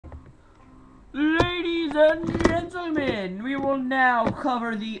Ladies and gentlemen, we will now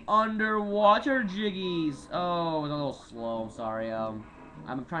cover the underwater jiggies. Oh, it was a little slow. I'm sorry. I'm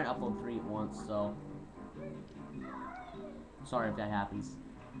trying to upload 3 at once, so I'm sorry if that happens.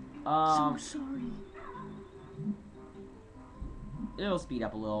 So sorry. It'll speed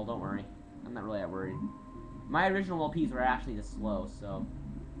up a little. Don't worry. I'm not really that worried. My original LPs were actually this slow, so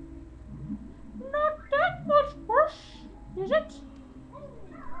not that much worse, is it?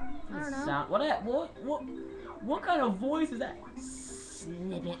 I don't know. What kind of voice is that?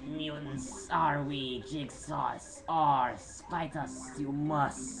 Snippet mutants are we, Jigsaws are, spite us you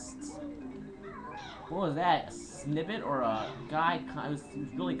must. What was that? A snippet or a guy who's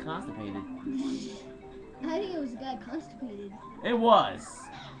really constipated? I think it was a guy constipated. It was.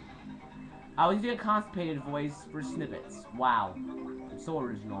 I was using a constipated voice for snippets. Wow. So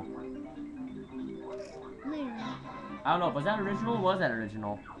original. No, you're not. I don't know, was that original or was that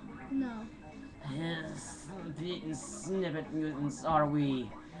original? No. Yes, beaten snippet mutants are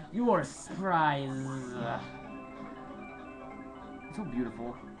we. Your surprise. So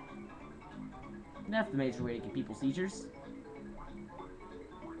beautiful. That's the major way to get people seizures.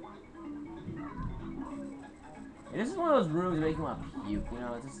 And this is one of those rooms that make you want to puke, you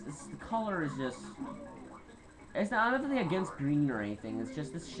know, the color is just... It's not nothing against green or anything, it's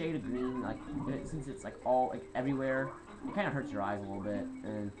just this shade of green, like, since it's like all, like, everywhere, it kind of hurts your eyes a little bit,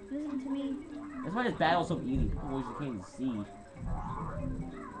 and... Listen to me. That's why this battle's so easy, people usually can't even see.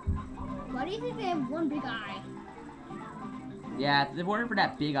 Why do you think they have one big eye? Yeah, if it weren't for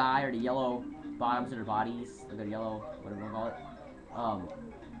that big eye or the yellow bottoms of their bodies, or their yellow, whatever you want to call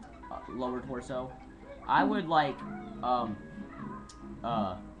it, lower torso, I would, like,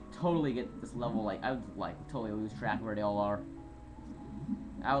 totally get this level, like, I would, like, totally lose track of where they all are.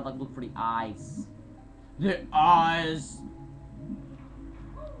 I would, like, look for the eyes. The eyes!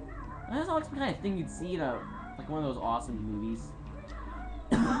 That's not the kind of thing you'd see in like, one of those awesome movies.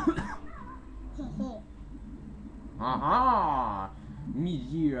 Aha!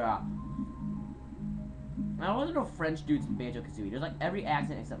 Yeah. I wasn't no French dudes in Banjo-Kazooie. There's like every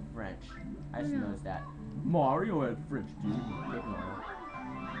accent except French. I just noticed that. Mario had French dude.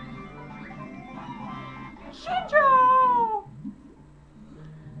 Shinjo!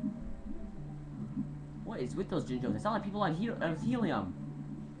 What is with those Jinjos? They sound like people on helium.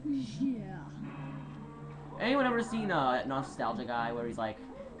 Yeah. Anyone ever seen that Nostalgia Guy where he's like,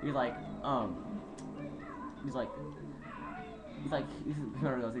 remember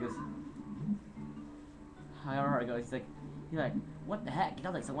those, he goes, I don't know how it goes, he's like, what the heck? He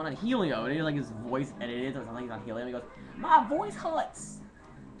sounds like someone on helium, and he's like his voice edited, so it sounds like he's on helium, he goes, my voice hurts!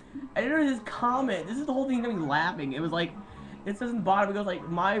 And then there's this comment, this is the whole thing that got me laughing, it was like, it says in the bottom, it goes like,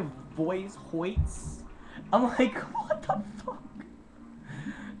 my voice hoits. I'm like, what the fuck?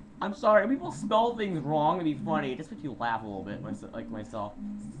 I'm sorry, people spell things wrong to be funny. It just makes you laugh a little bit, like myself.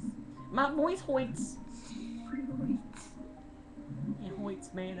 My voice hoits. It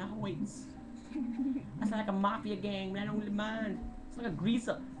hoits, man. It hoits. I sound like a mafia gang, man. I don't really mind. It's like a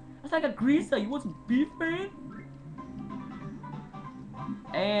greaser. That's like a greaser. You want some beef, man?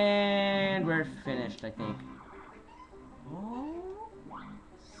 And we're finished, I think. Oh,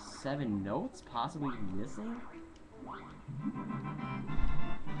 7 notes possibly missing.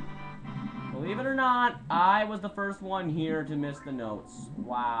 Believe it or not, I was the first one here to miss the notes.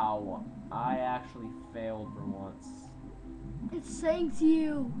 Wow. I actually failed for once. It's saying to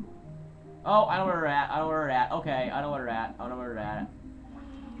you. Oh, I know where we're at. I know where we're at. Okay, I know where we're at. I know where we're at.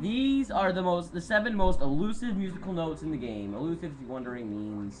 These are the 7 most elusive musical notes in the game. Elusive, if you're wondering,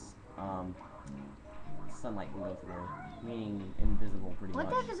 means, sunlight can go through. Meaning invisible, pretty much.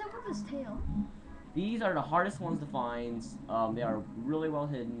 What the heck is up with this tail? These are the hardest ones to find. They are really well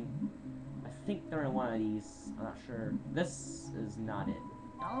hidden. I think they're in one of these. I'm not sure. This is not it.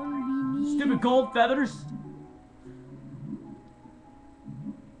 Don't be Stupid gold feathers!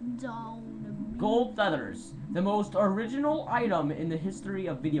 Don't be. Gold feathers. The most original item in the history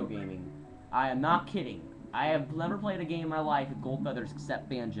of video gaming. I am not kidding. I have never played a game in my life with gold feathers except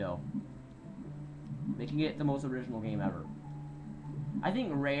Banjo. Making it the most original game ever. I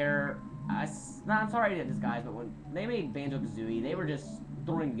think Rare... I'm sorry to this guys, but when they made Banjo-Kazooie, they were just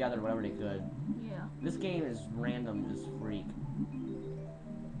throwing together whatever they could. Yeah. This game is random as freak.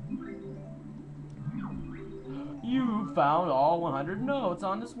 You found all 100 notes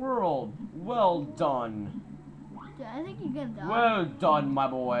on this world. Well done. Yeah, I think you're gonna die. Well done, my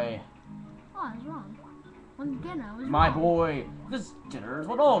boy. Oh, I was wrong. Once again, I was My wrong. boy, this dinner is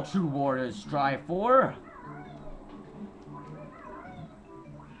what all true warriors strive for.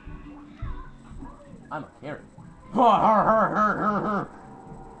 I'm a carrot.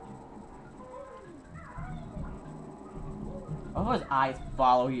 Oh, his eyes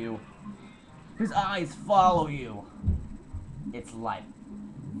follow you. His eyes follow you. It's like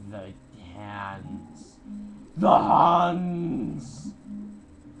the hands. The Huns.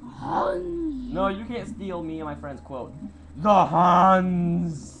 Huns. No, you can't steal me and my friend's quote. The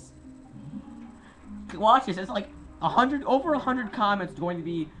Huns. Watch this. It's like over 100 comments going to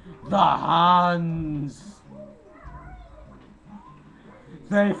be the Huns.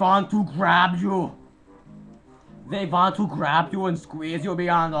 They want to grab you. They want to grab you and squeeze you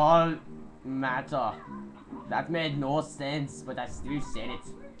beyond all matter. That made no sense, but I still said it.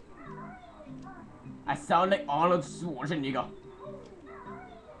 I sound like Arnold Schwarzenegger.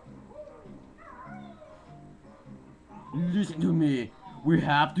 Listen to me. We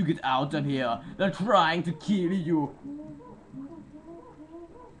have to get out of here. They're trying to kill you.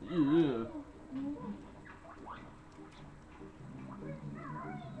 Ugh.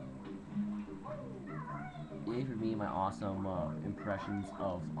 Yay for me, my awesome impressions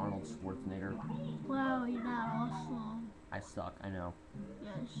of Arnold Schwarzenegger. Wow, you're not awesome. I suck, I know.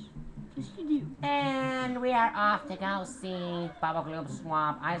 Yes. Yes, you do. And we are off to go see Bubble Gloop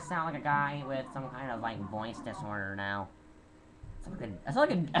Swamp. I sound like a guy with some kind of like voice disorder now. I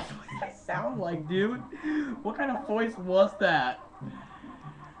sound like that's what I sound like, dude. What kind of voice was that?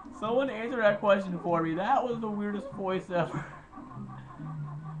 Someone answer that question for me. That was the weirdest voice ever.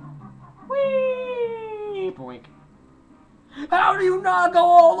 Whee! Boink. How do you not go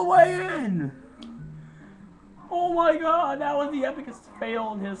all the way in? Oh my god, that was the epicest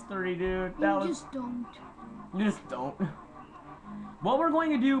fail in history, dude. You just don't. You just don't. What we're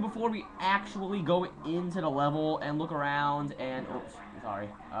going to do before we actually go into the level and look around and... Oops, sorry.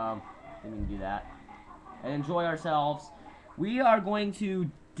 Didn't mean to do that. And enjoy ourselves. We are going to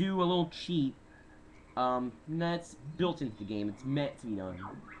do a little cheat. That's built into the game. It's meant to be done.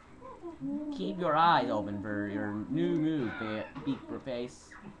 Keep your eyes open for your new move, beak face.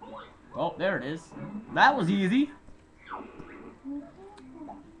 Oh, there it is. That was easy.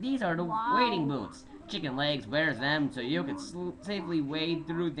 These are the wading boots. Chicken Legs wears them so you can safely wade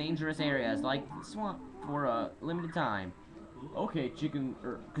through dangerous areas like the swamp for a limited time. Okay,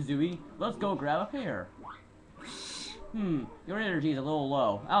 Kazooie, let's go grab a pair. Your energy is a little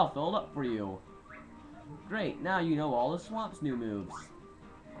low. I'll fill it up for you. Great, now you know all the swamp's new moves.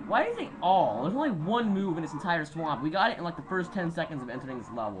 Why do you think all? There's only one move in this entire swamp. We got it in like the first 10 seconds of entering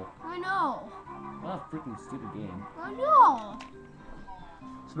this level. I know. What a freaking stupid game. I know.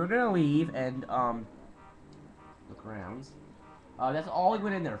 So we're gonna leave and look around. That's all we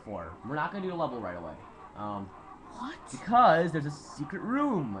went in there for. We're not gonna do the level right away. What? Because there's a secret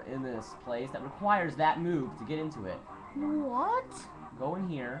room in this place that requires that move to get into it. What? Go in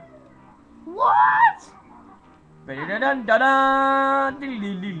here. What? Walk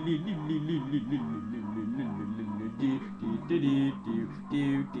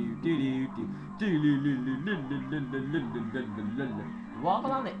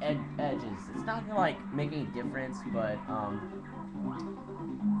along the edges. It's not gonna like make any difference, but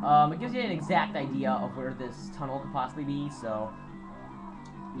it gives you an exact idea of where this tunnel could possibly be. So,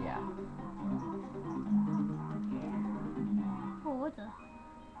 yeah. Oh, what the?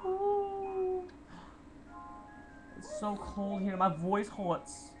 It's so cold here. My voice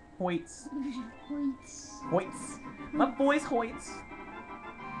hoits. Hoits. Hoits. My voice hoits.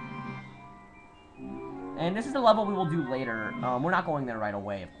 And this is the level we will do later. We're not going there right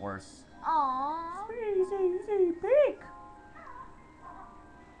away, of course. Aww. Pig.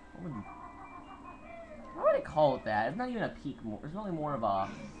 What would they call it that? It's not even a peak. It's really more of a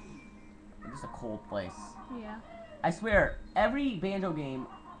just a cold place. Yeah. I swear, every Banjo game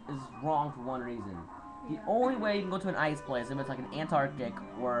is wrong for one reason. The only way you can go to an ice place is if it's like an Antarctic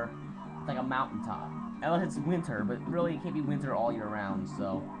or it's like a mountaintop. Unless it's winter, but really it can't be winter all year round,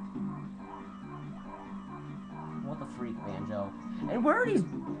 so. What the freak, Banjo? And where are these...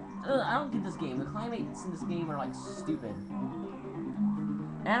 I don't get this game. The climates in this game are like stupid.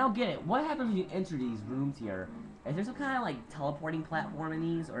 And I don't get it. What happens when you enter these rooms here? Is there some kind of like teleporting platform in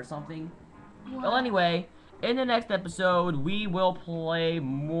these or something? What? Well, anyway, in the next episode, we will play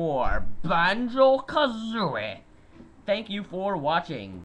more Banjo-Kazooie. Thank you for watching.